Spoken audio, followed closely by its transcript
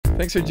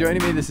Thanks for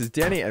joining me. This is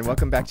Danny, and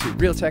welcome back to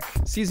Real Tech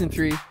Season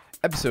 3,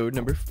 Episode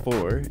number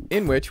 4,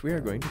 in which we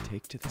are going to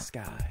take to the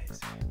skies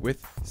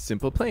with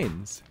Simple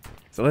Planes.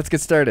 So let's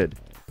get started.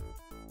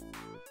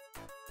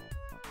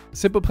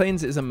 Simple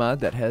Planes is a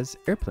mod that has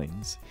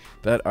airplanes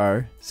that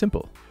are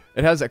simple.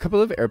 It has a couple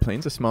of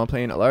airplanes, a small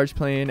plane, a large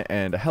plane,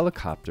 and a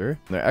helicopter.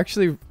 They're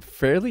actually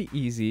fairly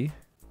easy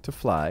to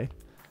fly,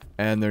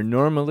 and they're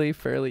normally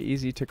fairly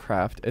easy to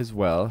craft as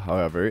well.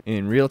 However,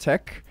 in Real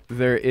Tech,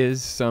 there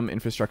is some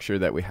infrastructure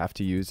that we have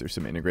to use. There's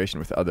some integration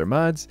with other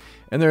mods,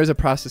 and there is a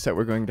process that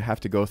we're going to have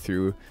to go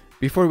through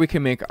before we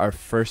can make our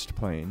first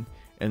plane,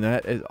 and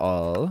that is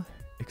all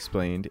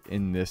explained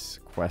in this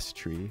quest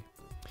tree.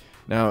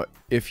 Now,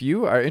 if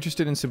you are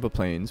interested in Simple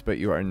Planes, but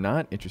you are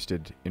not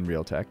interested in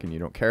Real Tech and you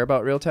don't care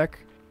about Real Tech,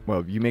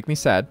 well, you make me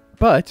sad,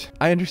 but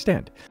I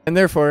understand. And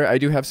therefore, I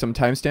do have some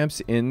timestamps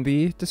in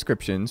the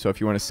description, so if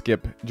you want to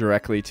skip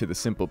directly to the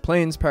Simple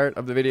Planes part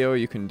of the video,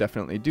 you can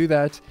definitely do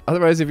that.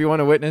 Otherwise, if you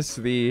want to witness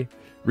the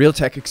Real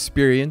Tech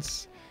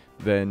experience,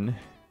 then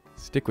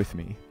stick with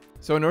me.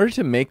 So in order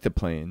to make the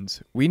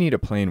planes, we need a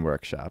plane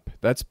workshop.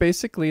 That's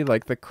basically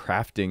like the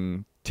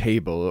crafting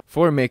table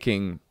for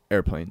making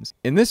airplanes.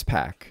 In this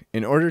pack,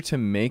 in order to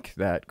make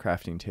that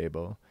crafting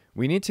table,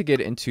 we need to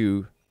get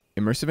into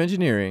immersive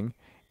engineering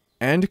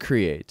and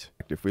create.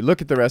 If we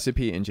look at the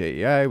recipe in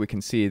JEI, we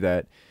can see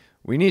that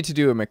we need to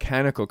do a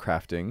mechanical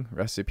crafting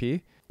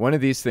recipe. One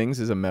of these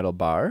things is a metal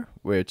bar,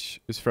 which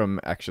is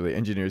from actually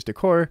Engineer's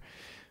Decor.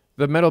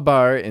 The metal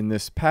bar in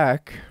this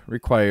pack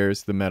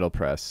requires the metal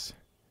press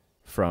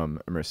from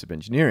immersive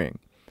engineering.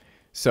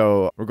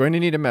 So we're going to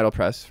need a metal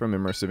press from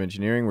immersive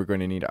engineering. We're going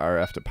to need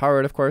RF to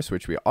power it, of course,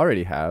 which we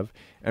already have.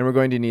 And we're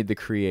going to need the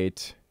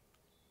create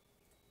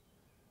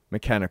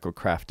mechanical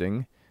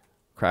crafting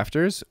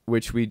crafters,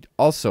 which we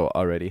also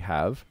already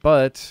have.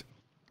 But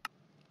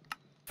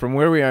from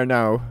where we are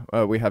now,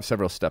 we have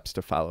several steps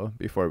to follow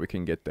before we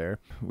can get there.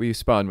 We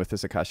spawn with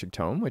this Akashic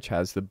Tome, which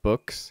has the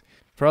books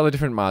for all the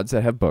different mods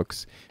that have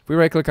books. If we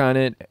right click on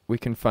it, we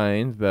can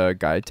find the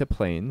guide to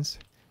planes.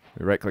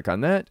 We right click on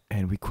that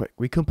and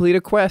we complete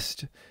a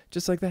quest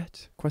just like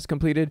that. Quest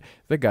completed,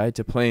 the guide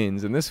to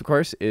planes. And this, of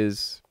course,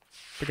 is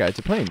the guide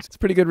to planes. It's a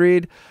pretty good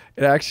read.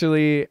 It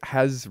actually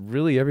has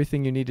really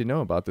everything you need to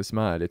know about this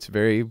mod. It's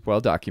very well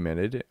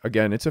documented.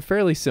 Again, it's a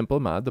fairly simple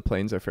mod. The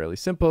planes are fairly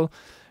simple,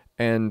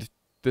 and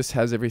this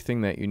has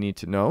everything that you need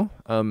to know.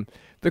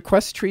 The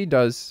quest tree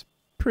does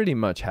pretty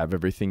much have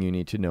everything you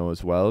need to know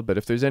as well, but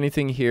if there's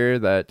anything here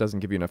that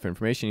doesn't give you enough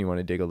information, you want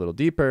to dig a little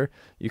deeper,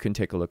 you can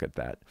take a look at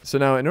that. So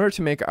now, in order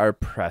to make our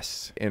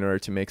press, in order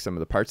to make some of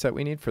the parts that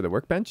we need for the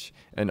workbench,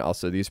 and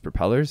also these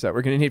propellers that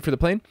we're going to need for the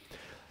plane,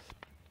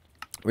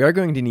 we are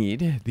going to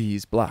need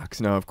these blocks.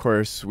 Now, of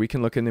course, we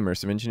can look in the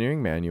Immersive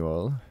Engineering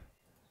Manual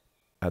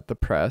at the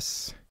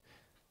press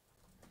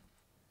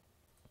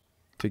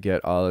to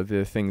get all of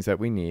the things that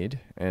we need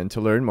and to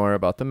learn more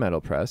about the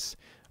metal press.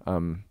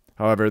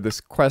 However, this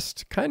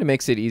quest kind of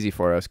makes it easy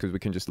for us because we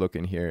can just look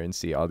in here and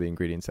see all the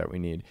ingredients that we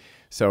need.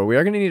 So we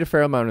are going to need a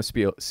fair amount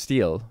of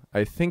steel.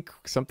 I think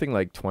something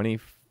like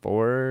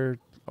 24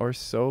 or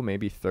so,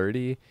 maybe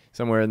 30,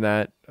 somewhere in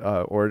that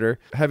order.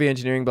 Heavy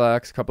engineering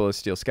blocks, a couple of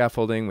steel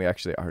scaffolding. We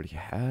actually already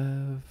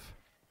have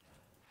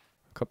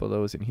a couple of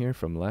those in here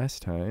from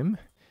last time.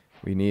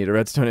 We need a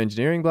redstone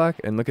engineering block,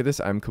 and look at this,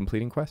 I'm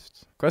completing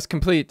quests. Quest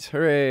complete,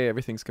 hooray,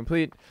 everything's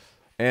complete.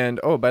 And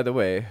oh, by the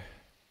way,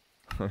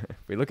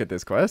 if we look at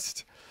this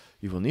quest,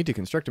 you will need to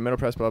construct a metal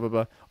press, blah, blah,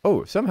 blah.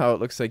 Oh, somehow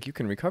it looks like you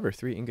can recover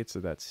 3 ingots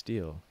of that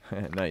steel.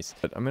 Nice.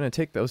 But I'm going to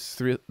take those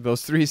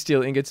three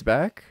steel ingots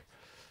back.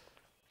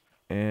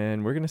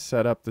 And we're going to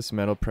set up this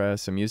metal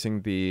press. I'm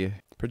using the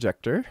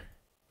projector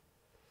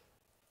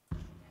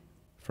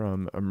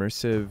from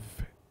Immersive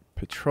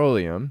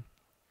Petroleum.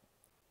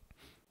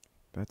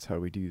 That's how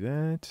we do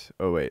that.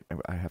 Oh, wait.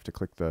 I have to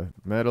click the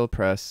metal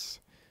press.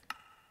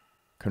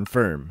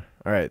 Confirm.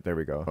 All right, there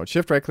we go.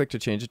 Shift right click to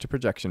change it to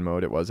projection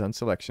mode. It was on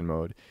selection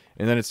mode.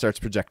 And then it starts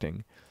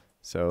projecting.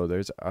 So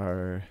there's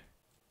our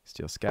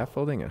steel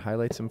scaffolding. It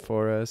highlights them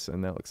for us.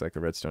 And that looks like a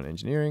redstone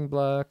engineering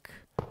block.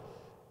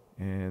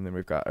 And then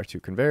we've got our 2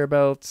 conveyor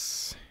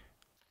belts.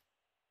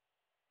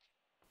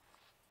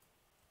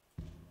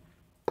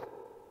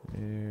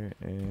 There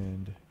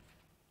and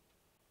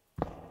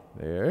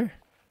there.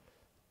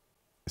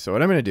 So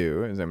what I'm going to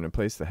do is I'm going to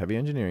place the heavy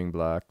engineering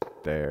block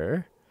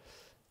there.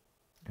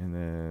 And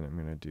then I'm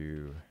going to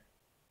do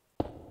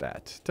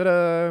that.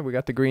 Ta-da! We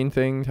got the green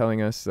thing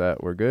telling us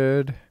that we're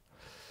good.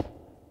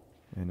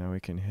 And now we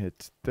can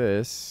hit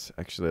this.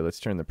 Actually, let's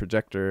turn the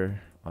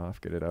projector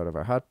off, get it out of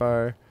our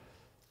hotbar.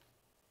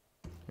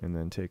 And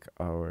then take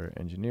our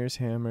engineer's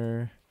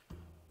hammer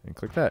and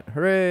click that.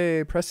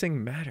 Hooray!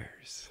 Pressing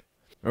matters.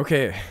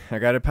 Okay, I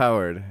got it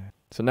powered.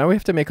 So now we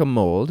have to make a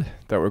mold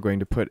that we're going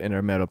to put in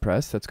our metal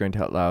press. That's going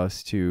to allow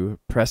us to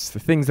press the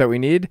things that we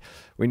need.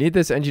 We need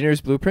this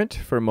engineer's blueprint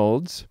for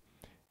molds,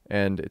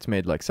 and it's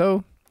made like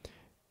so.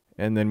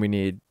 And then we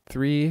need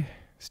 3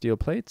 steel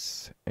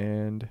plates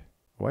and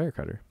a wire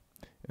cutter.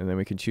 And then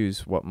we can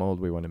choose what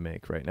mold we want to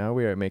make. Right now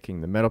we are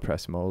making the metal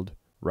press mold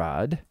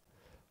rod.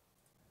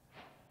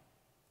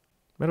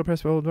 Metal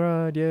press mold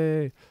rod,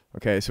 yay.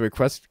 Okay, so we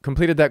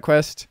completed that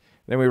quest.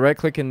 Then we right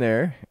click in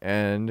there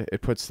and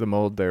it puts the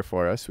mold there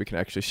for us. We can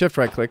actually shift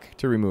right click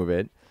to remove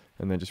it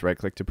and then just right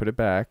click to put it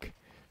back.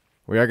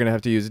 We are going to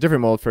have to use a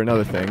different mold for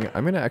another thing.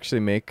 I'm going to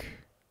actually make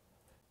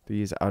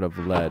these out of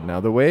lead.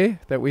 Now the way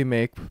that we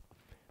make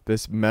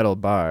this metal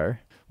bar,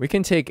 we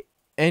can take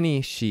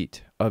any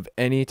sheet of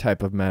any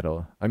type of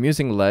metal. I'm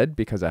using lead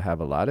because I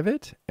have a lot of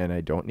it and I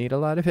don't need a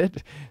lot of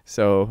it.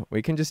 So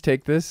we can just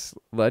take this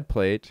lead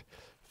plate,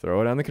 throw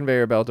it on the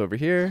conveyor belt over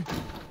here,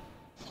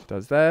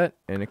 does that,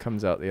 and it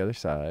comes out the other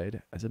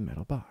side as a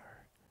metal bar.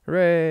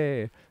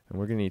 Hooray! And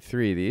we're going to need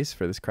 3 of these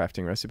for this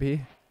crafting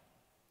recipe.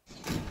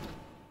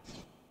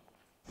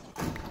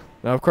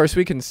 Now, of course,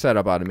 we can set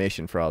up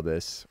automation for all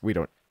this.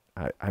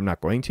 I'm not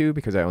going to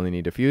because I only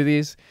need a few of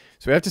these.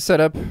 So we have to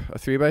set up a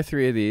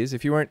 3x3 of these.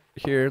 If you weren't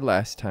here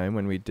last time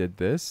when we did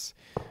this,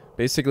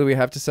 basically we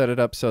have to set it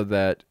up so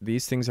that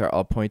these things are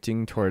all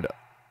pointing toward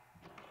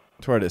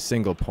a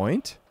single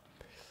point.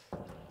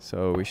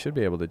 So we should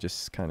be able to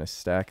just kind of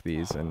stack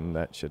these and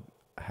that should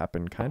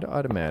happen kind of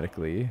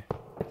automatically.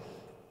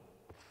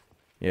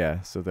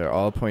 Yeah, so they're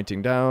all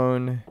pointing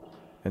down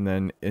and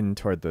then in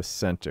toward the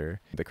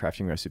center. The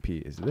crafting recipe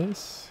is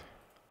this.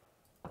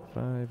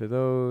 5 of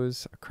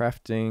those, a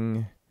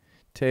crafting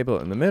table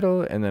in the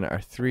middle, and then our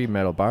 3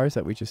 metal bars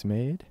that we just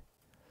made.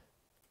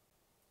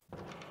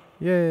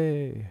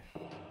 Yay!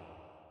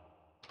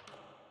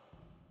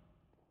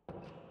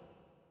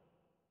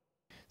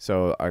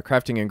 So our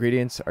crafting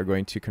ingredients are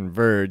going to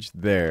converge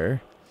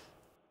there.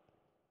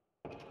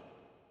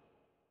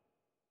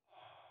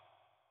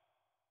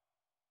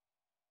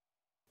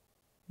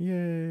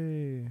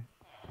 Yay!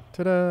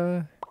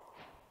 Ta-da!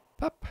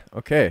 Pop!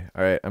 Okay,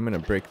 alright, I'm going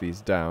to break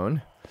these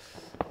down.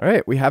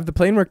 Alright, we have the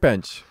plane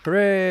workbench.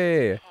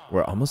 Hooray!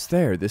 We're almost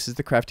there. This is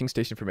the crafting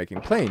station for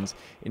making planes.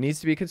 It needs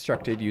to be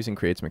constructed using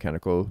Create's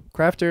Mechanical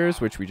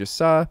Crafters, which we just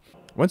saw.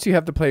 Once you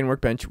have the plane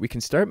workbench, we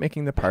can start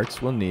making the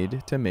parts we'll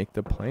need to make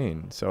the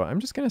plane. So I'm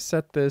just going to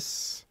set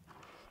this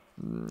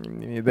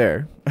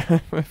there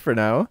for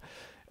now.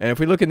 And if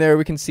we look in there,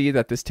 we can see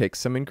that this takes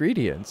some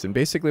ingredients. And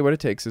basically what it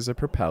takes is a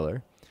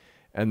propeller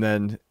and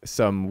then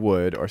some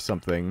wood or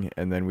something.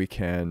 And then we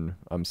can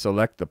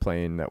select the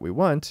plane that we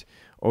want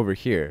over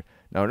here.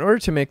 Now, in order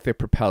to make the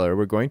propeller,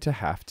 we're going to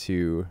have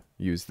to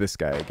use this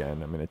guy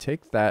again. I'm going to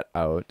take that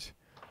out.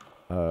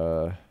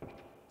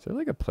 Is there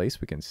like a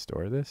place we can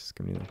store this?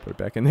 Can we put it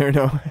back in there?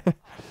 No.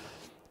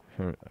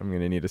 I'm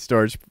going to need a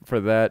storage for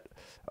that.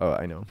 Oh,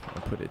 I know.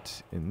 I'll put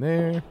it in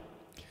there.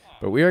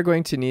 But we are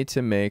going to need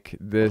to make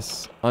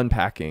this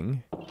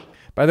unpacking.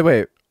 By the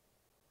way,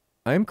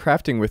 I'm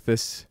crafting with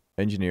this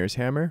engineer's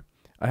hammer.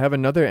 I have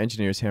another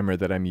engineer's hammer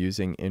that I'm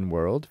using in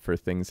world for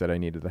things that I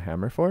needed the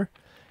hammer for.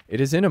 It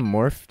is in a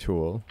morph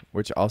tool,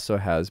 which also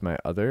has my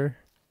other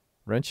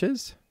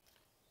wrenches.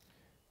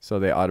 So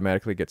they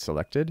automatically get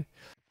selected.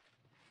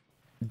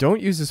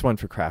 Don't use this one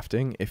for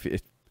crafting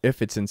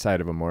if it's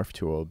inside of a morph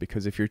tool,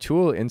 because if your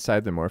tool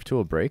inside the morph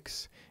tool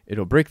breaks,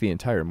 it'll break the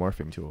entire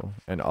morphing tool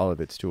and all of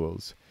its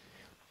tools.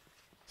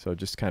 So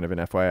just kind of an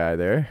FYI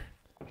there.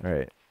 All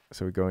right,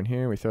 so we go in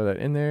here, we throw that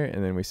in there,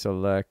 and then we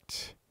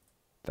select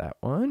that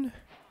one,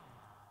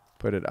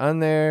 put it on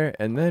there,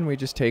 and then we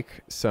just take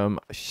some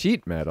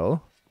sheet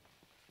metal,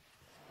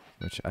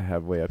 which I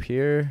have way up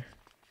here.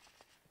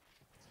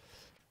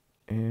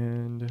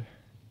 And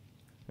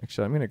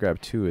actually, I'm going to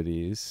grab 2 of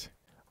these.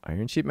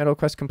 Iron sheet metal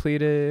quest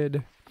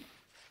completed.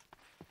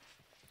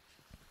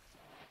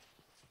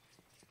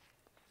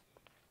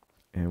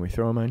 And we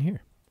throw them on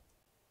here.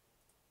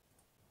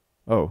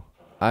 Oh,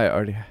 I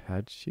already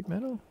had sheet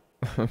metal?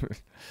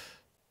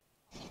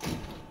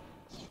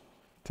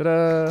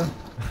 Ta-da!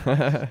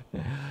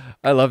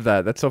 I love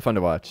that. That's so fun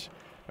to watch.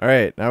 All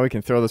right, now we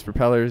can throw those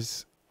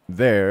propellers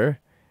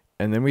there.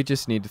 And then we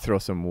just need to throw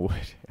some wood.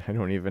 I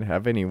don't even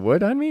have any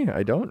wood on me.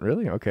 I don't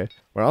really? Okay.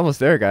 We're almost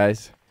there,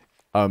 guys.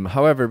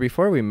 However,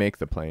 before we make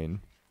the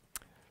plane,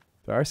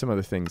 there are some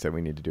other things that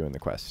we need to do in the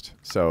quest.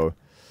 So,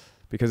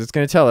 because it's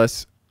going to tell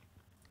us,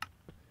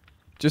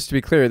 just to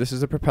be clear, this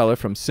is a propeller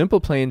from Simple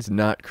Planes,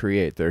 not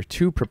Create. There are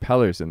 2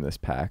 propellers in this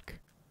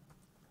pack.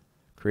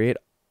 Create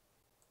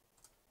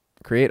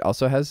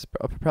also has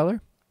a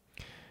propeller.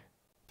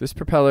 This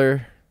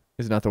propeller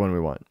is not the one we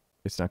want.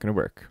 It's not going to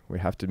work. We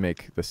have to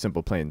make the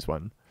Simple Planes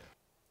one.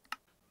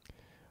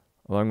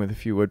 Along with a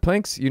few wood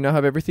planks, you now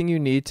have everything you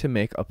need to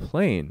make a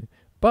plane.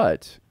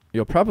 But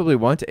you'll probably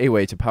want a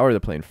way to power the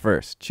plane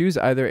first. Choose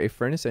either a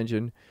furnace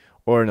engine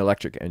or an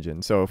electric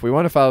engine. So if we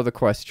want to follow the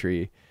quest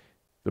tree,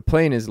 the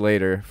plane is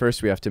later.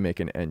 First, we have to make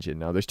an engine.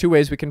 Now, there's 2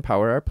 ways we can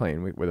power our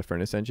plane, with a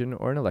furnace engine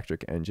or an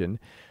electric engine.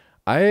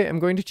 I am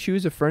going to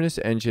choose a furnace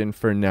engine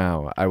for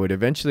now. I would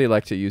eventually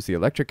like to use the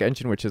electric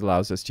engine, which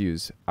allows us to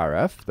use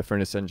RF. The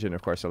furnace engine,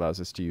 of course, allows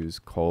us to use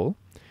coal,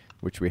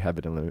 which we have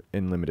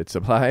in limited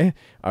supply.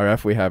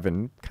 RF we have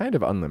in kind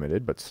of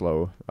unlimited, but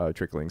slow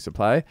trickling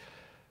supply.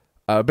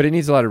 But it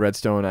needs a lot of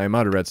redstone. I'm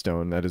out of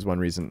redstone. That is one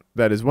reason.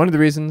 That is one of the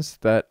reasons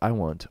that I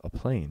want a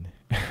plane,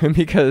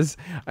 because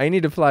I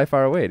need to fly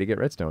far away to get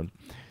redstone.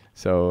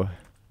 So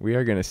We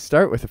are going to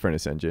start with the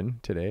furnace engine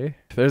today.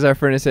 There's our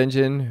furnace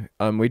engine.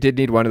 We did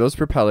need one of those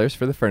propellers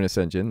for the furnace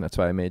engine. That's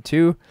why I made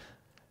 2.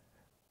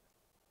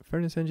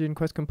 Furnace engine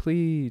quest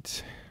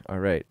complete. All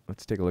right,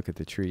 let's take a look at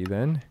the tree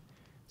then.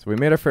 So we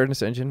made our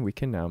furnace engine. We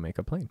can now make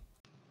a plane.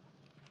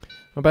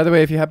 Oh, by the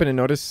way, if you happen to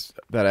notice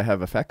that I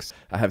have effects,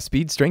 I have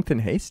speed, strength, and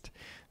haste.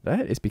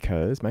 That is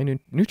because my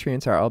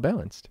nutrients are all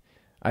balanced.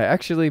 I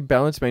actually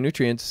balanced my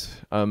nutrients,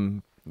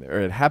 or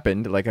it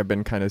happened, like I've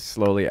been kind of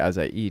slowly as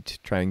I eat,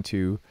 trying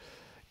to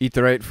eat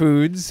the right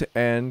foods,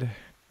 and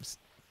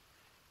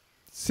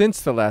since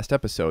the last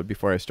episode,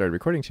 before I started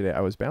recording today, I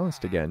was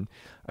balanced again.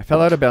 I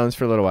fell out of balance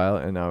for a little while,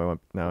 and now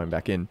I'm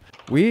back in.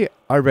 We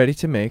are ready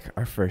to make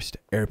our first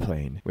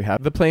airplane. We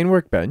have the plane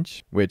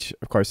workbench, which,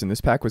 of course, in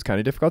this pack was kind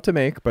of difficult to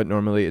make, but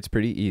normally it's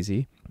pretty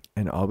easy.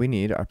 And all we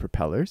need are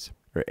propellers,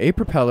 or a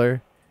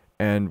propeller,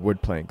 and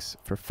wood planks.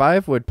 For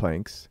 5 wood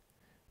planks...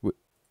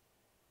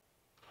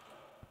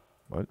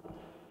 What?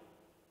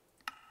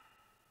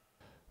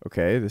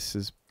 Okay, this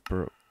is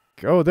broke.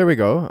 Oh, there we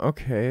go.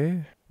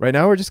 Okay. Right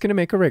now we're just going to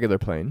make a regular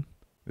plane.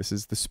 This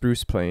is the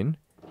spruce plane.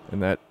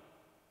 And that...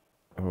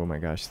 Oh my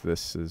gosh,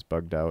 this is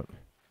bugged out.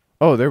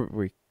 Oh, there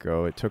we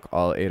go. It took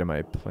all 8 of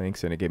my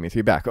planks and it gave me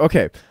 3 back.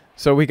 Okay,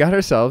 so we got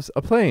ourselves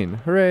a plane.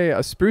 Hooray,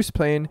 a spruce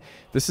plane.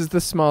 This is the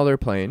smaller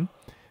plane.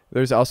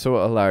 There's also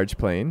a large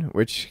plane,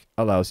 which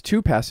allows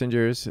 2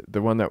 passengers.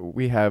 The one that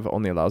we have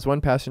only allows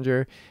 1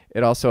 passenger.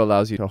 It also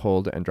allows you to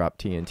hold and drop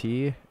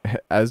TNT,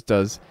 as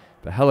does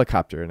the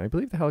helicopter. And I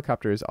believe the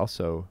helicopter is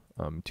also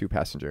 2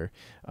 passenger.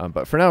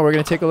 But for now, we're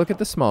going to take a look at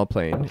the small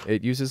plane.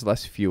 It uses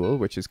less fuel,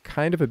 which is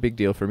kind of a big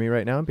deal for me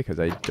right now because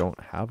I don't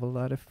have a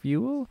lot of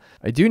fuel.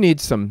 I do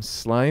need some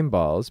slime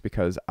balls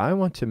because I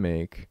want to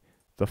make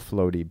the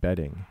floaty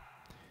bedding,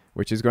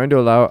 which is going to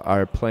allow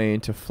our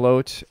plane to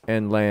float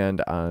and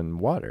land on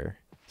water.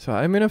 So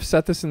I'm going to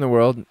set this in the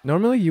world.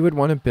 Normally you would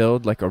want to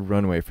build like a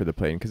runway for the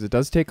plane because it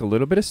does take a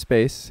little bit of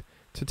space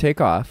to take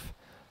off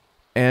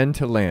and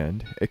to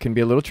land. It can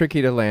be a little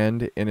tricky to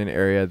land in an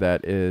area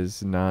that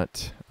is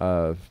not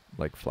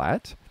like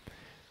flat.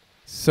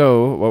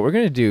 So what we're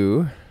going to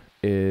do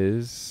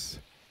is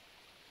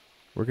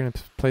we're going to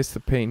place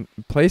the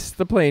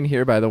plane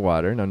here by the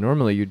water. Now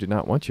normally you do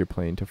not want your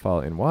plane to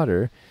fall in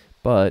water,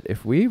 but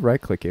if we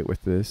right click it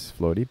with this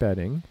floaty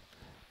bedding,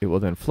 it will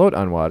then float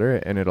on water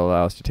and it'll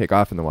allow us to take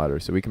off in the water.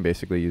 So we can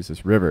basically use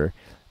this river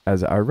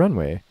as our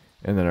runway.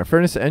 And then our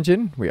furnace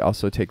engine, we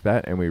also take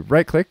that and we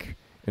right click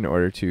in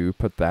order to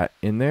put that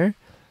in there.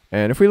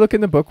 And if we look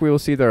in the book, we will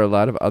see there are a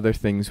lot of other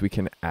things we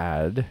can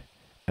add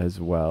as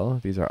well.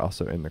 These are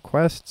also in the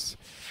quests.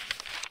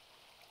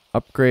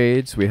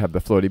 Upgrades, we have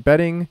the floaty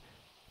bedding,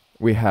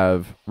 we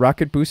have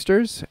rocket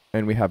boosters,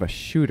 and we have a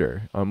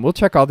shooter. We'll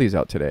check all these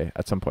out today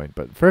at some point.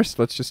 But first,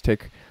 let's just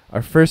take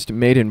our first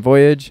Maiden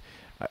Voyage.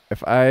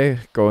 If I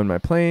go in my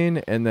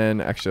plane, and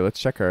then actually let's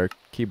check our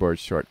keyboard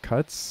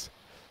shortcuts.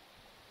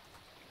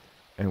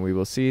 And we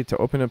will see to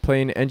open a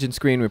plane engine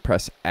screen, we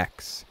press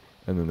X,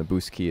 and then the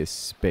boost key is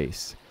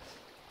space.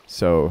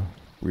 So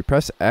we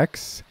press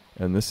X,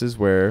 and this is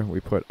where we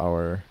put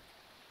our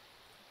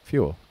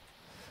fuel.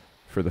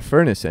 For the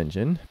furnace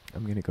engine,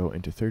 I'm going to go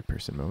into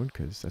 3rd-person mode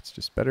because that's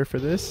just better for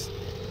this.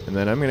 And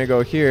then I'm going to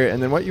go here,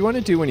 and then what you want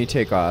to do when you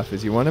take off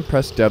is you want to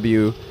press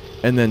W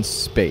and then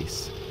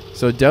space.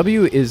 So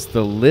W is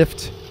the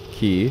lift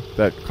key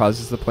that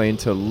causes the plane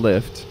to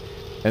lift,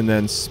 and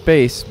then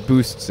space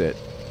boosts it.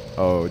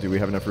 Oh, do we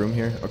have enough room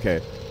here?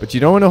 Okay. But you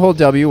don't want to hold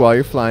W while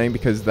you're flying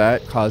because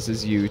that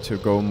causes you to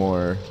go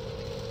more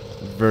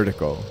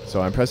vertical.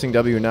 So I'm pressing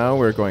W now.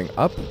 We're going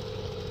up.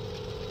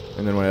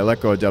 And then when I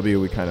let go of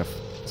W, we kind of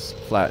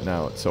flatten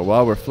out. So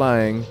while we're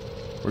flying,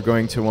 we're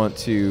going to want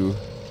to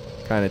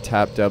kind of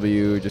tap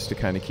W just to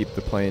kind of keep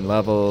the plane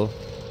level.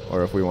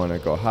 Or if we want to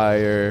go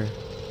higher.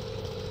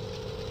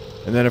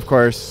 And then, of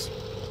course,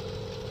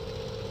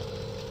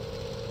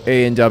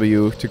 A and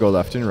W to go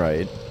left and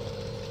right.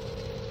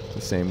 The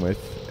same with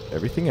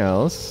everything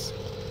else.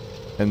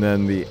 And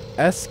then the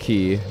S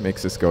key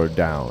makes us go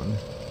down.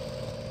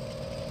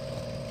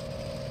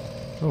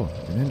 Oh,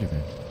 an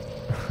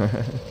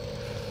Enderman.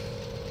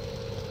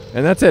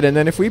 And that's it. And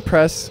then if we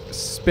press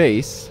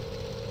space,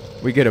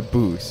 we get a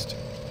boost.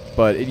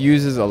 But it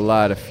uses a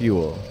lot of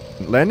fuel.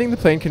 Landing the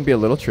plane can be a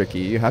little tricky.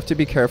 You have to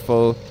be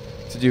careful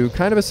to do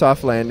kind of a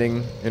soft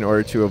landing in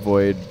order to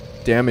avoid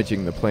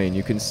damaging the plane.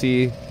 You can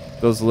see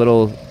those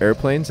little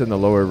airplanes in the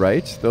lower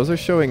right, those are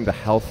showing the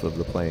health of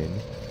the plane.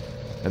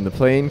 And the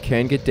plane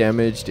can get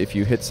damaged if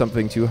you hit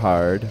something too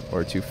hard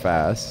or too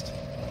fast.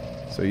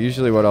 So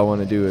usually what I'll want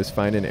to do is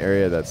find an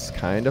area that's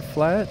kind of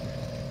flat.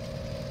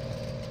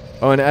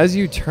 Oh, and as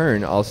you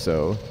turn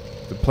also,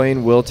 the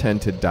plane will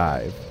tend to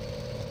dive.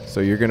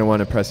 So you're going to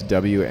want to press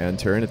W and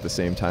turn at the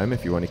same time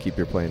if you want to keep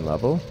your plane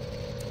level.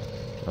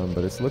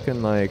 But it's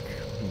looking like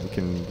we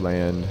can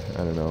land,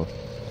 I don't know.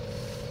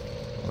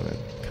 I want to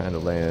kind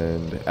of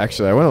land.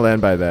 Actually, I want to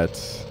land by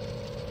that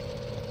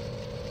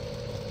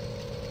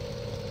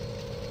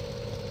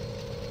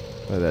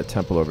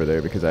temple over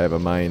there because I have a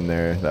mine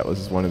there. That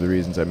was one of the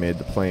reasons I made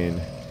the plane.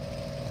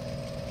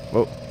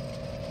 Whoa.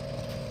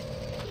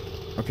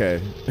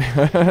 Okay.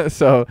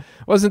 So,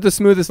 wasn't the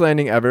smoothest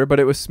landing ever, but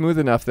it was smooth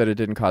enough that it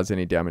didn't cause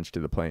any damage to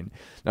the plane.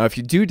 Now, if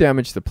you do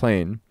damage the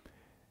plane,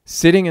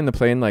 sitting in the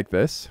plane like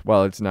this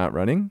while it's not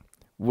running,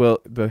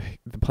 the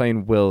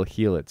plane will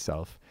heal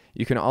itself.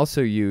 You can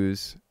also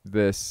use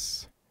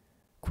this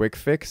quick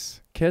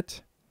fix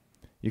kit.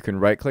 You can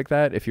right click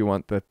that if you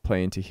want the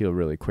plane to heal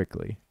really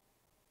quickly.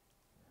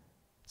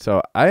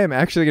 So I am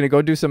actually going to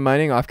go do some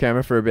mining off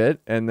camera for a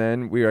bit, and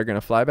then we are going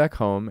to fly back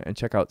home and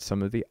check out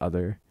some of the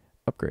other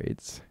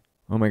upgrades.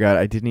 Oh my god,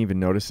 I didn't even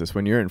notice this.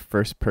 When you're in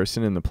first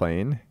person in the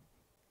plane,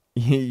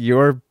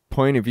 your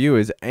point of view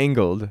is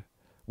angled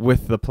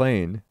with the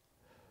plane.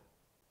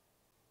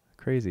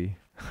 Crazy.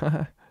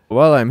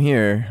 While I'm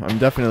here, I'm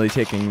definitely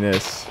taking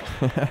this,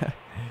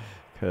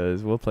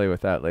 because we'll play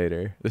with that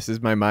later. This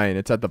is my mine.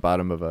 It's at the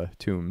bottom of a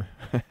tomb.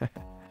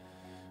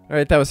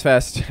 Alright, that was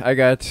fast. I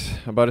got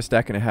about a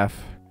stack and a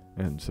half.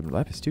 And some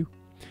lapis too.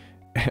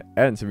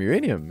 And some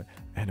uranium.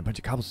 And a bunch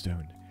of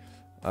cobblestone.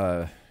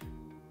 I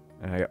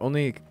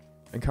only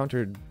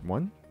encountered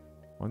one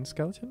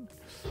skeleton.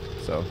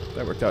 So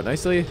that worked out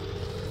nicely.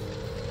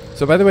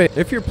 So by the way,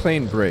 if your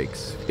plane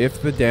breaks,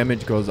 if the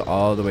damage goes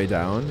all the way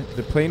down,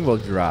 the plane will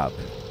drop.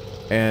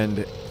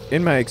 And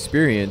in my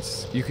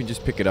experience, you can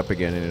just pick it up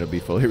again and it'll be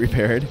fully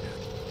repaired.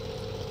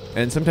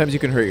 And sometimes you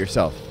can hurt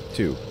yourself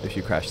too if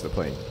you crash the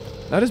plane.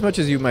 Not as much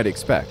as you might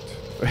expect.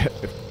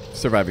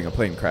 Surviving a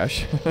plane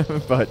crash,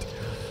 but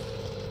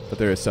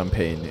there is some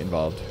pain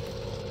involved.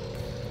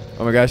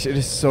 Oh my gosh, it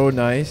is so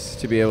nice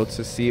to be able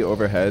to see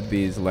overhead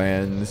these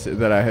lands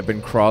that I have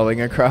been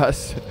crawling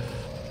across.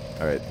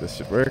 Alright, this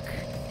should work.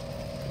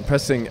 I'm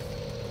pressing...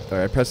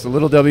 I pressed the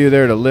little W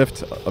there to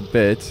lift a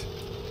bit.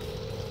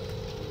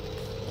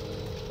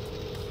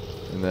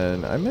 And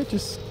then I might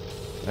just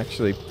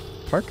actually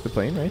park the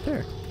plane right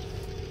there.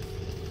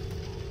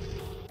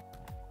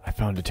 I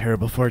found a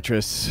terrible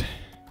fortress.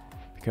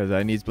 Because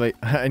I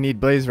need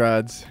blaze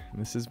rods.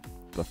 This is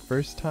the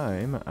first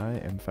time I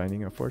am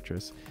finding a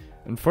fortress.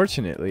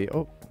 Unfortunately,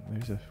 oh,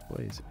 there's a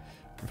blaze.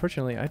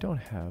 Unfortunately, I don't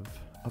have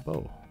a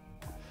bow.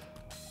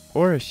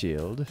 Or a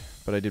shield,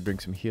 but I did bring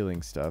some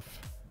healing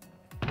stuff.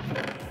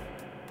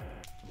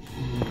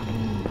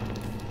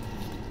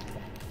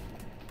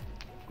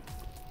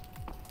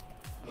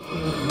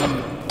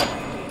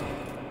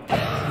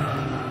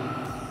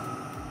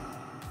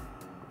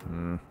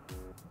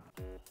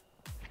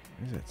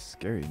 There's that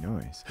scary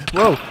noise.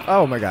 Whoa!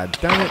 Oh my god,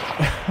 damn it!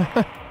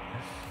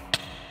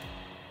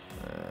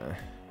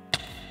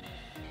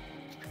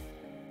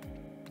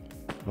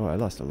 Oh, I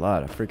lost a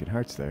lot of freaking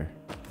hearts there.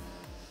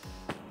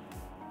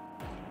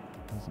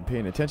 I wasn't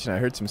paying attention. I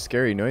heard some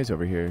scary noise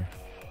over here.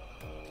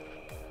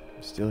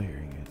 I'm still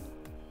hearing it.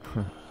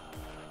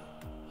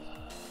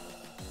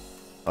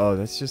 Oh,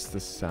 that's just the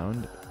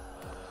sound.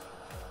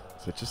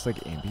 Is that just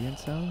like ambient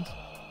sounds?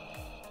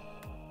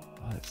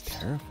 Oh, that's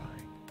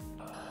terrifying.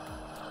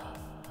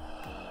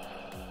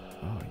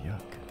 Oh,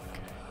 yuck.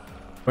 Okay.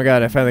 Oh my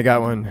god, I finally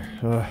got one.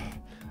 Ugh.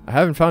 I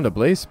haven't found a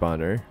blaze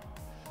spawner,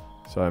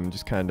 so I'm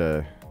just kind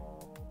of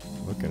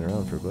looking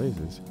around for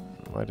blazes.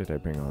 Why did I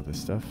bring all this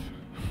stuff?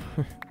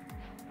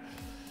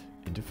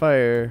 Into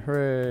fire.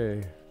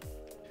 Hooray.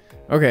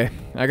 Okay,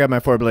 I got my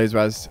 4 blaze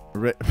rods.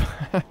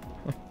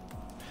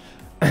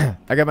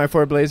 I got my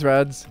 4 blaze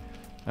rods.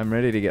 I'm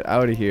ready to get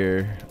out of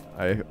here.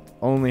 I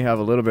only have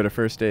a little bit of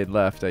first aid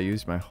left. I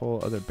used my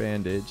whole other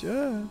bandage.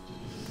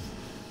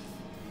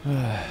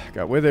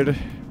 Got withered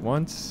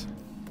once.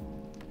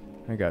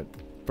 I got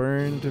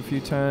burned a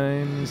few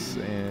times,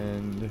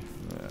 and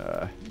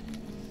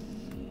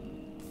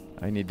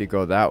I need to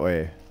go that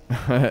way.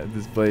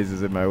 This blaze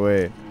is in my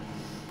way.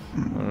 I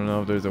don't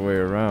know if there's a way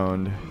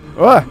around.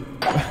 Ah!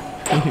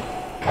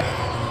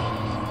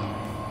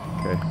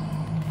 Okay.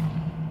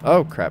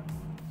 Oh crap.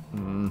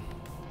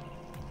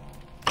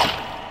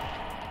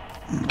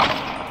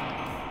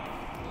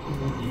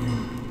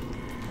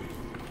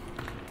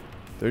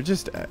 They're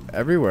just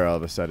everywhere all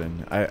of a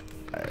sudden.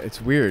 It's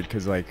weird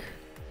because like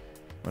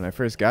when I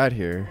first got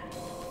here,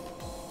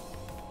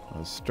 I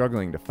was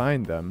struggling to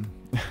find them.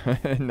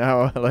 And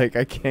now like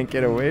I can't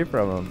get away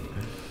from them.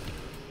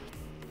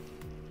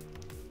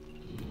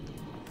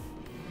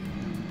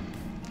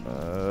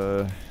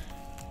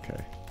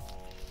 Okay.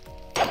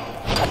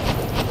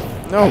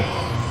 No.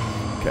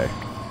 Okay.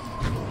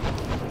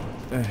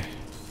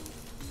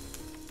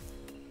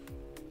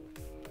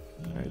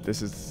 All right,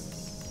 this is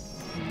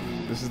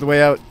the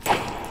way out.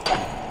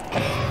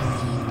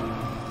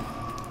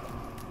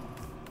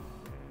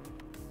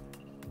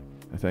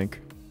 I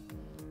think.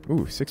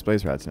 Ooh, 6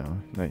 blaze rods now.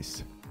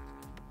 Nice.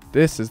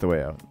 This is the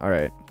way out. All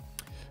right.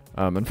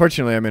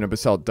 Unfortunately, I'm in a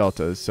basalt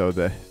delta, so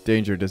the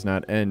danger does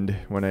not end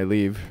when I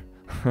leave.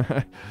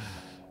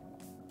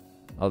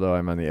 Although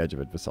I'm on the edge of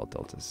a basalt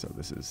delta, so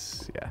this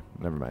is, yeah,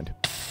 never mind.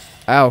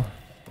 Ow.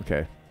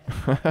 Okay.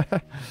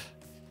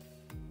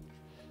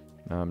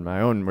 I'm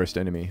my own worst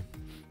enemy.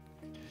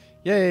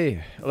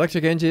 Yay!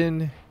 Electric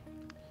engine.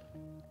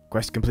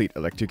 Quest complete,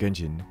 electric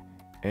engine.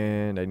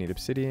 And I need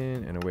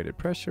obsidian and a weighted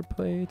pressure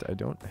plate. I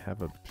don't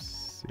have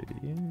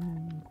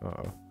obsidian.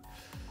 Uh-oh.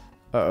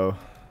 Uh-oh.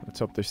 Let's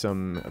hope there's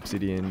some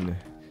obsidian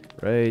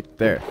right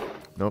there.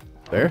 Nope.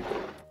 There?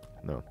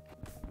 No.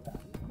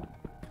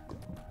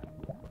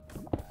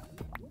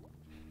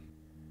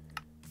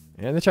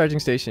 And the charging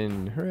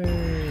station.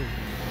 Hooray!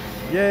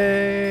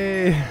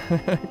 Yay!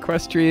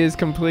 Quest tree is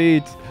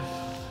complete.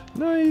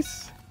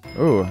 Nice.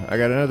 Oh, I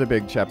got another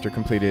big chapter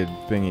completed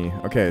thingy.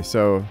 Okay,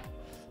 so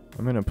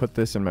I'm gonna put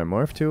this in my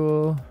morph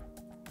tool.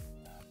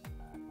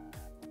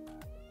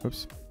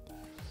 Oops.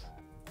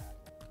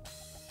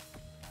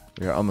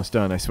 We're almost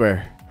done, I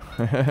swear.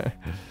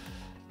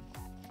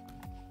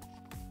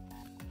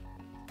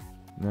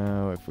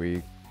 Now, if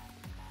we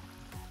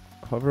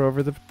hover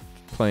over the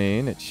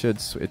plane, it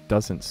should. It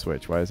doesn't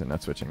switch. Why is it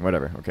not switching?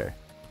 Whatever. Okay.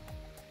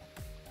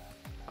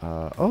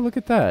 Oh, look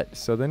at that.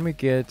 So then we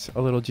get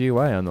a little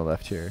GUI on the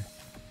left here.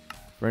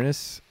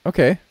 Furnace.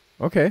 Okay.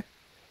 Okay.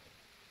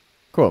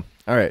 Cool.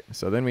 All right.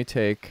 So then we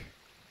take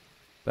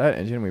that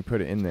engine, we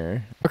put it in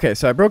there. Okay,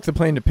 so I broke the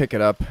plane to pick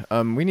it up.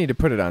 We need to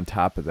put it on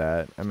top of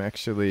that.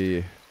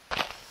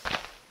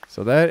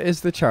 So that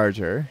is the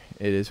charger.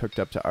 It is hooked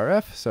up to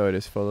RF, so it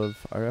is full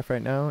of RF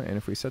right now. And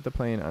if we set the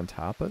plane on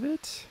top of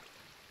it,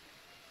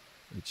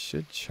 it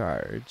should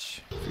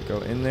charge. If we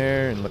go in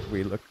there and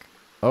look.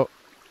 Oh.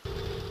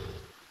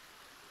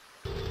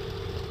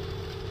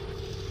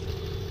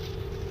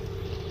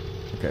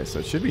 Okay, so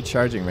it should be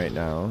charging right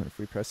now. If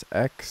we press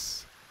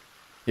X.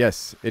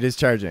 Yes, it is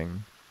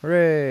charging.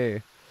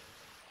 Hooray!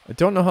 I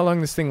don't know how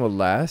long this thing will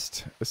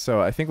last, so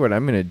I think what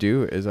I'm going to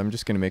do is I'm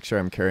just going to make sure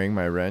I'm carrying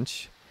my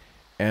wrench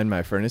and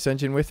my furnace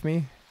engine with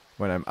me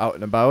when I'm out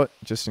and about,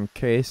 just in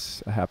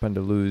case I happen to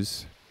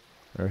lose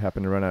or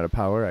happen to run out of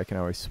power. I can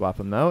always swap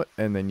them out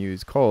and then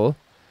use coal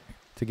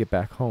to get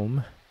back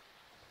home.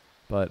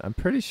 But I'm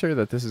pretty sure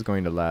that this is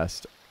going to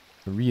last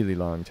a really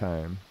long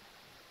time.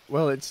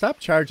 Well, it stopped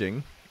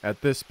charging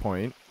at this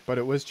point, but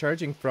it was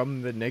charging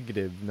from the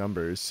negative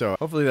numbers, so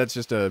hopefully that's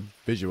just a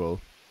visual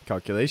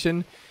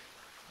calculation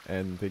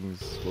and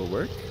things will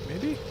work,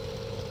 maybe?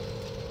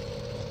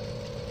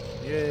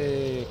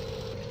 Yay!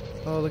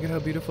 Oh, look at how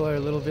beautiful our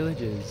little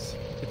village is.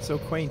 It's so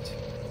quaint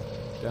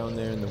down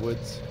there in the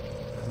woods.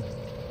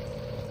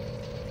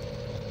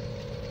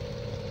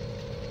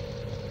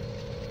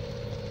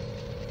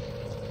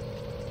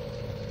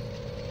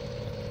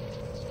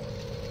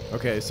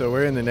 Okay, so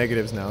we're in the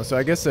negatives now, so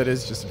I guess that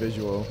is just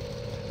visual.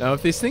 Now,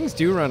 if these things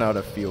do run out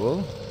of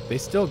fuel, they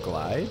still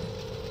glide,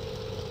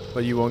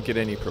 but you won't get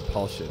any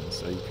propulsion,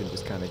 so you can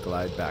just kind of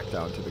glide back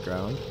down to the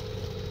ground.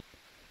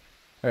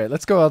 Alright,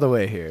 let's go all the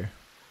way here.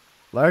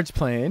 Large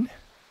plane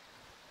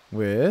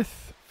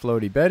with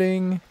floaty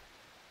bedding,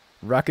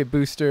 rocket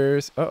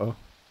boosters. Uh-oh.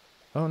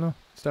 Oh no,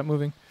 stop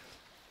moving.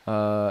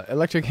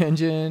 Electric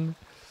engine,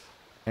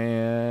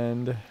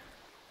 and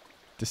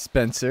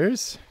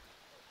dispensers.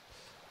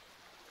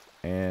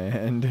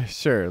 And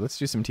sure, let's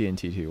do some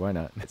TNT too, why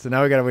not? So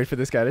now we gotta wait for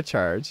this guy to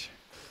charge.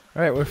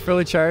 Alright, we're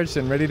fully charged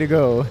and ready to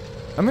go.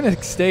 I'm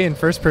gonna stay in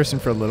first person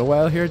for a little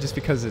while here just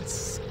because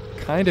it's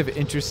kind of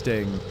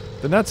interesting.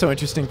 The not so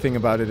interesting thing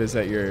about it is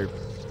that your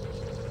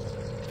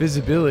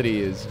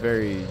visibility is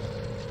very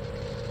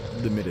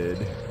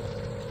limited.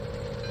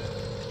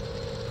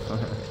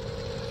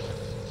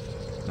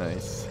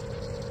 Nice.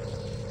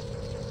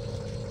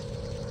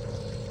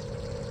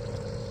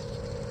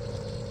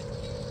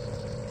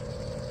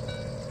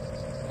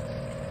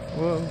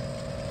 Whoa.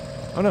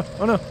 Oh no,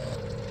 oh no.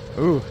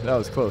 Ooh, that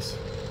was close.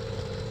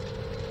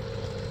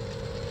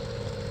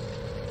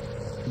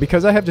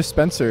 Because I have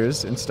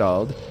dispensers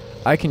installed,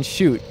 I can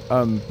shoot,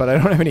 but I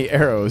don't have any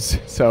arrows.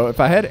 So if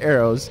I had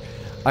arrows,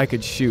 I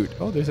could shoot.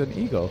 Oh, there's an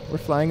eagle. We're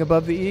flying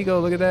above the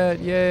eagle. Look at that.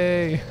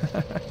 Yay.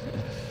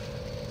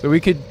 So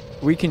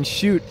we can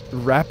shoot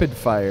rapid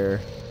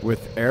fire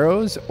with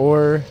arrows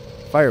or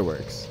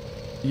fireworks.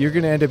 You're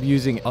going to end up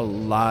using a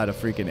lot of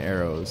freaking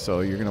arrows. So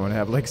you're going to want to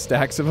have like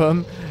stacks of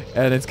them.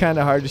 And it's kind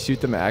of hard to shoot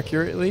them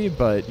accurately,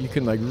 but you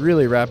can like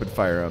really rapid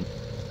fire them.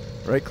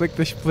 Right click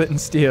the flint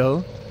and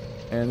steel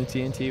and the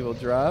TNT will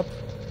drop.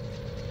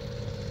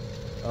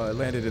 Oh, it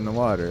landed in the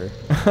water.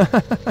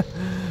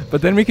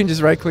 But then we can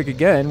just right click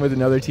again with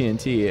another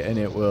TNT and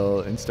it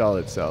will install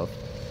itself.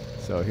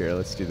 So here,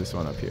 let's do this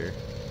one up here.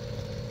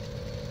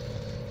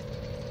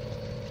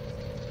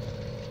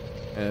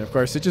 And of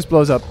course it just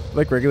blows up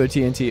like regular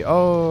TNT.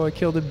 Oh, I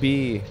killed a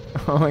bee.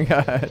 Oh my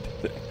god.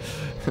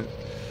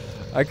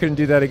 I couldn't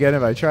do that again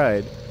if I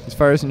tried. As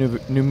far as new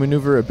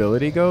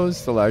maneuverability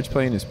goes, the large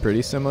plane is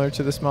pretty similar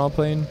to the small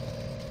plane.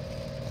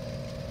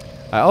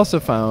 I also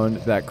found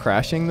that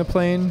crashing the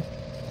plane,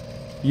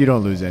 you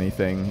don't lose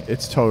anything.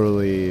 It's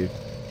totally...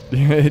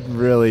 it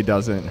really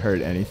doesn't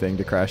hurt anything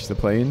to crash the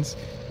planes.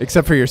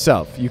 Except for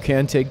yourself. You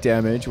can take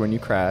damage when you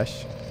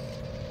crash.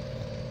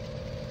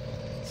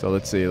 So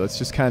let's see. Let's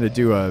just kind of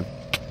do a...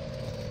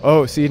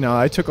 Oh, see, now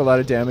I took a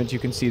lot of damage. You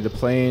can see the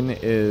plane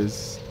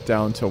is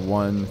down to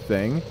one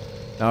thing.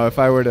 Now, if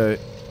I were to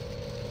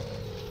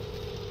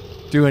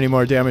do any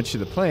more damage to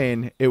the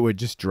plane, it would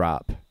just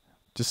drop.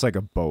 Just like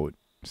a boat.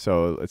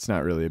 So it's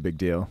not really a big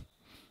deal.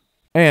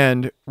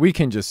 And we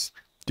can just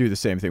do the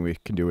same thing we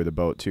can do with a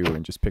boat, too,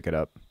 and just pick it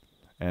up.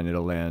 and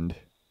it'll land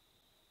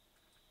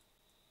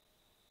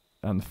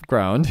on the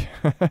ground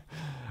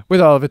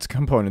with all of its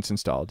components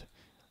installed.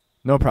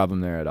 No problem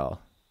there at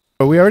all.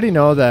 But we already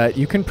know that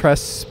you can press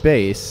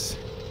space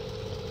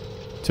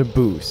to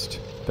boost.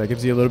 That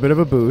gives you a little bit of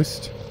a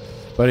boost,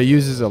 but it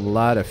uses a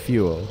lot of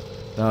fuel.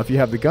 Now, if you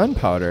have the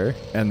gunpowder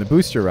and the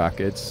booster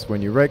rockets,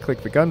 when you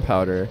right-click the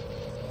gunpowder,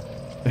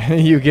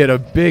 you get a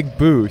big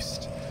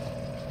boost.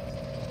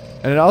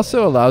 And it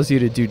also allows you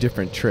to do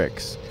different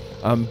tricks.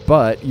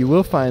 But you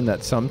will find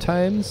that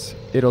sometimes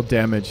it'll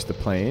damage the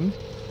plane.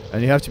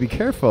 And you have to be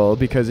careful,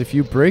 because if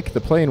you break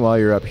the plane while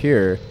you're up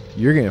here,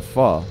 you're going to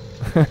fall.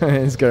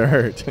 It's going to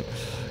hurt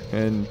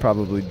and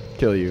probably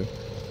kill you.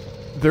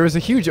 There was a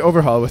huge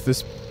overhaul with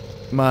this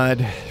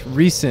mod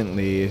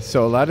recently,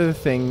 so a lot of the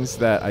things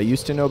that I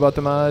used to know about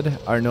the mod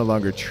are no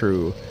longer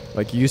true.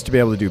 Like, you used to be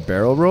able to do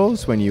barrel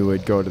rolls when you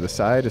would go to the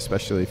side,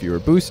 especially if you were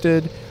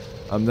boosted.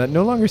 That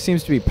no longer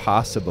seems to be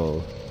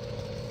possible.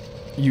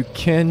 You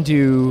can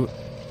do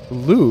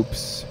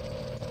loops,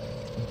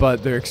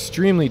 but they're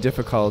extremely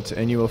difficult,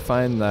 and you will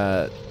find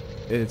that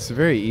it's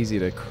very easy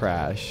to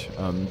crash.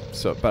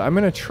 But I'm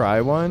gonna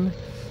try one.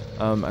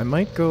 I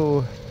might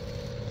go.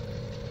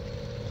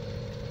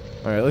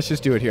 All right, let's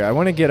just do it here. I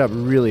want to get up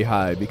really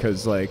high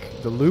because, like,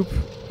 the loop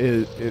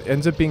it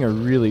ends up being a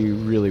really,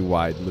 really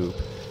wide loop.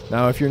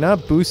 Now, if you're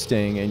not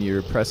boosting and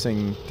you're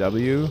pressing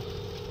W,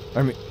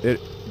 I mean,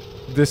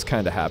 this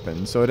kind of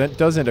happens. So it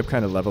does end up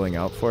kind of leveling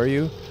out for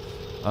you,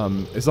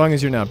 as long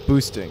as you're not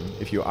boosting.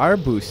 If you are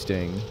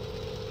boosting,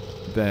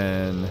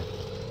 then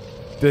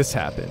this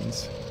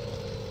happens.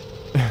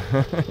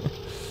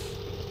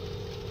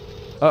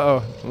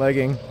 Uh-oh,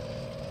 lagging.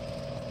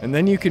 And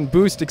then you can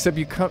boost, except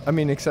you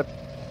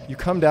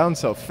come down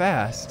so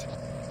fast,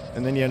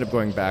 and then you end up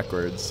going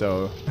backwards,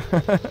 so.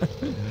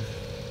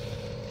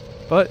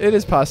 But it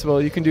is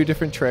possible. You can do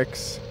different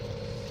tricks,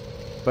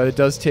 but it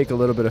does take a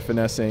little bit of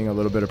finessing, a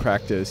little bit of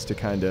practice to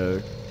kind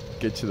of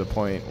get to the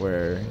point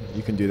where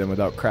you can do them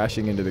without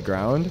crashing into the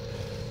ground.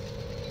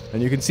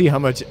 And you can see how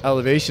much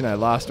elevation I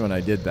lost when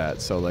I did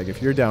that. So, like,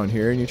 if you're down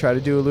here and you try to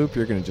do a loop,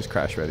 you're going to just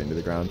crash right into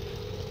the ground.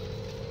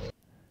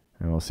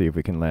 And we'll see if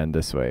we can land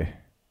this way.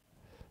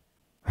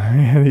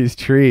 These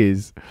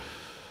trees.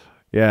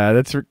 Yeah,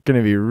 that's going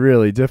to be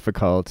really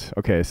difficult.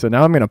 Okay, so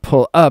now I'm going to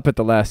pull up at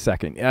the last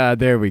second. Yeah,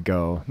 there we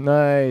go.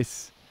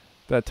 Nice.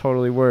 That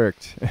totally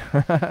worked.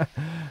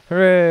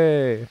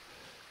 Hooray.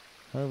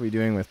 How are we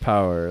doing with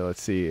power?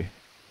 Let's see.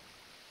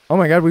 Oh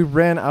my god, we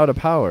ran out of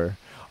power.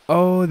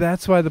 Oh,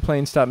 that's why the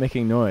plane stopped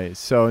making noise.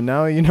 So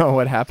now you know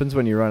what happens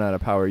when you run out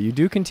of power. You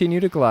do continue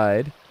to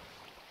glide,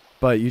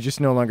 but you just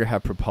no longer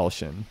have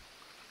propulsion.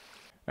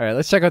 All right,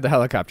 let's check out the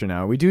helicopter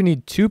now. We do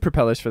need 2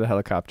 propellers for the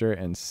helicopter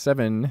and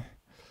 7...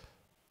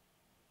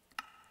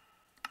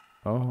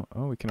 Oh,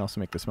 we can also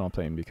make the small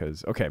plane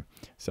because... Okay,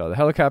 so the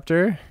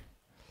helicopter...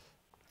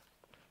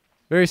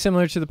 Very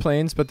similar to the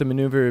planes, but the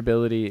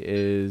maneuverability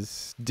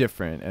is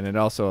different, and it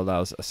also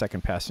allows a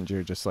second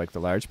passenger just like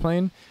the large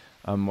plane.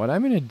 What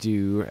I'm going to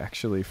do,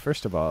 actually,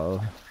 first of all...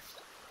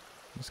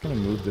 I'm just going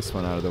to move this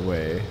one out of the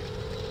way.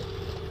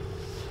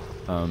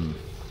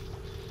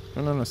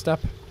 No,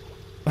 stop.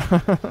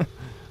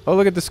 Oh,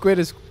 look at the squid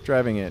is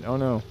driving it. Oh,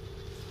 no.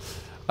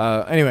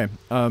 Anyway,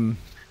 I'm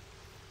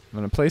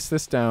going to place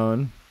this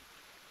down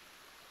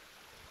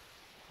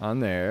on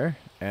there,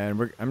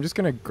 and I'm just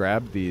going to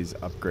grab these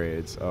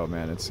upgrades. Oh,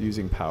 man, it's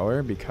using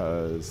power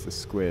because the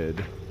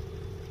squid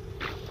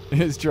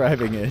is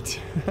driving it.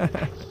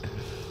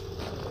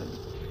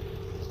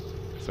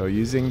 So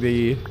using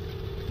the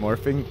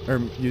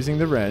using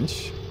the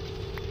wrench,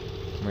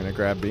 I'm going to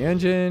grab the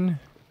engine,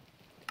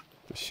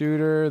 the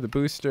shooter, the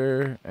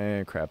booster,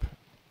 and crap.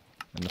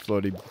 And the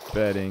floaty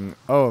bedding.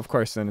 Oh, of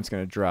course, then it's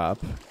going to drop.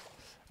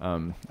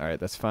 Alright,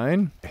 that's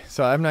fine.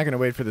 So I'm not going to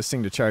wait for this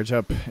thing to charge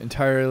up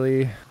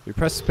entirely. We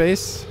press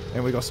space,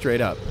 and we go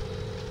straight up.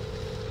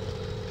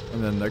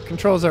 And then the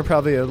controls are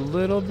probably a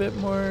little bit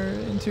more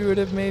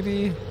intuitive,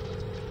 maybe.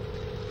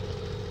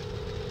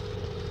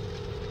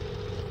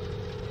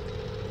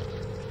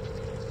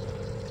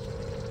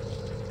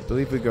 I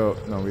believe we go...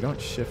 No, we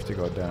don't shift to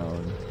go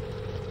down.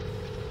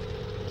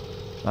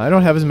 I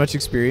don't have as much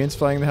experience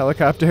flying the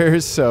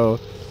helicopters, so...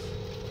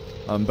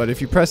 but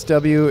if you press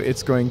W,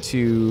 it's going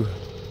to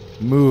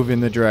move in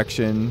the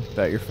direction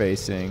that you're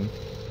facing.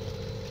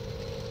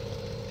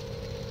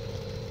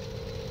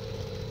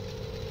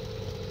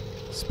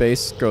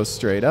 Space goes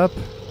straight up,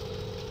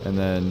 and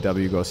then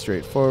W goes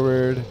straight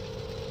forward.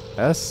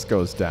 S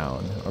goes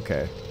down.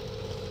 Okay.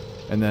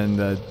 And then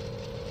the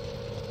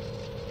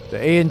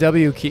A and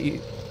W key,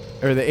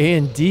 or the A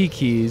and D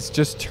keys,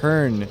 just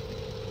turn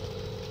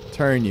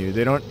you.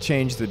 They don't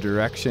change the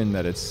direction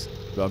that it's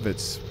of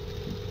its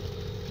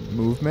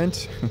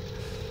movement.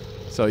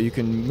 So you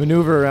can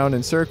maneuver around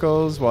in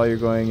circles while you're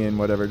going in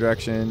whatever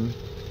direction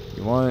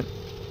you want,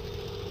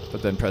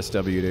 but then press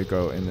W to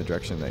go in the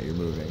direction that you're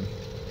moving.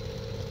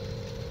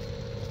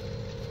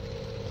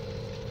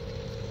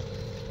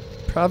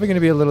 Probably going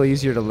to be a little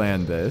easier to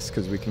land this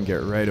because we can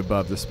get right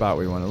above the spot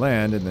we want to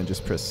land and then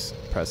just press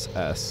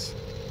S.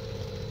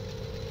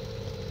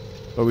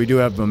 But we do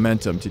have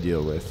momentum to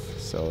deal with,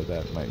 so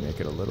that might make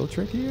it a little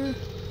trickier.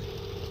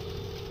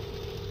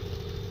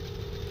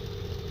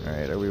 All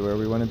right, are we where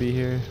we want to be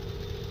here?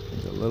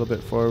 Maybe a little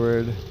bit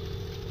forward.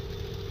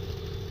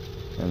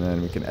 And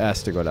then we can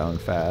ask to go down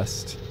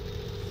fast.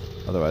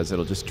 Otherwise,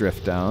 it'll just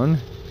drift down.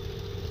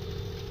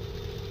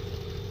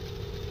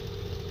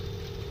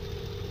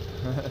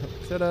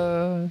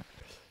 Ta-da!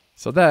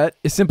 So that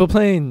is Simple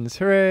Planes.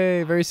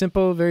 Hooray! Very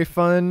simple, very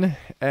fun,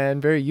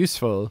 and very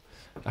useful.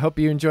 I hope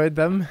you enjoyed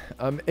them.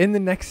 In the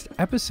next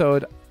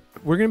episode,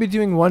 we're going to be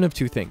doing one of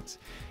two things.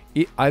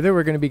 Either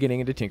we're going to be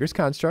getting into Tinker's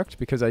Construct,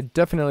 because I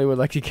definitely would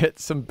like to get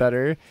some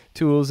better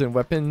tools and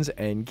weapons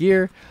and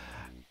gear,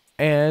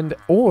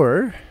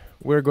 or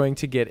we're going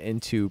to get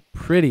into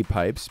Pretty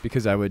Pipes,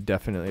 because I would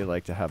definitely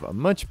like to have a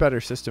much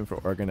better system for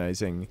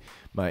organizing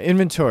my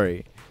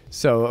inventory.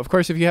 So, of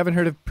course, if you haven't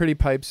heard of Pretty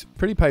Pipes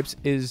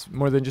is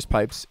more than just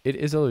pipes. It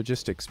is a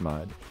logistics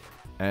mod,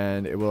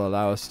 and it will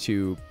allow us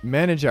to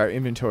manage our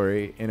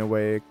inventory in a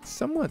way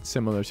somewhat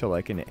similar to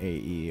like an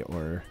AE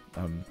or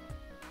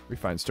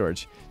refined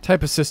storage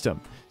type of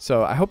system.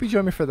 So I hope you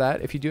join me for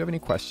that. If you do have any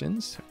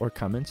questions or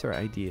comments or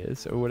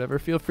ideas or whatever,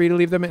 feel free to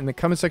leave them in the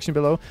comment section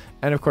below.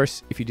 And of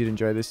course, if you did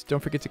enjoy this, don't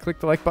forget to click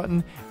the like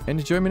button and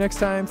to join me next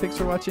time. Thanks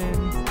for watching.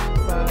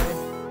 Bye.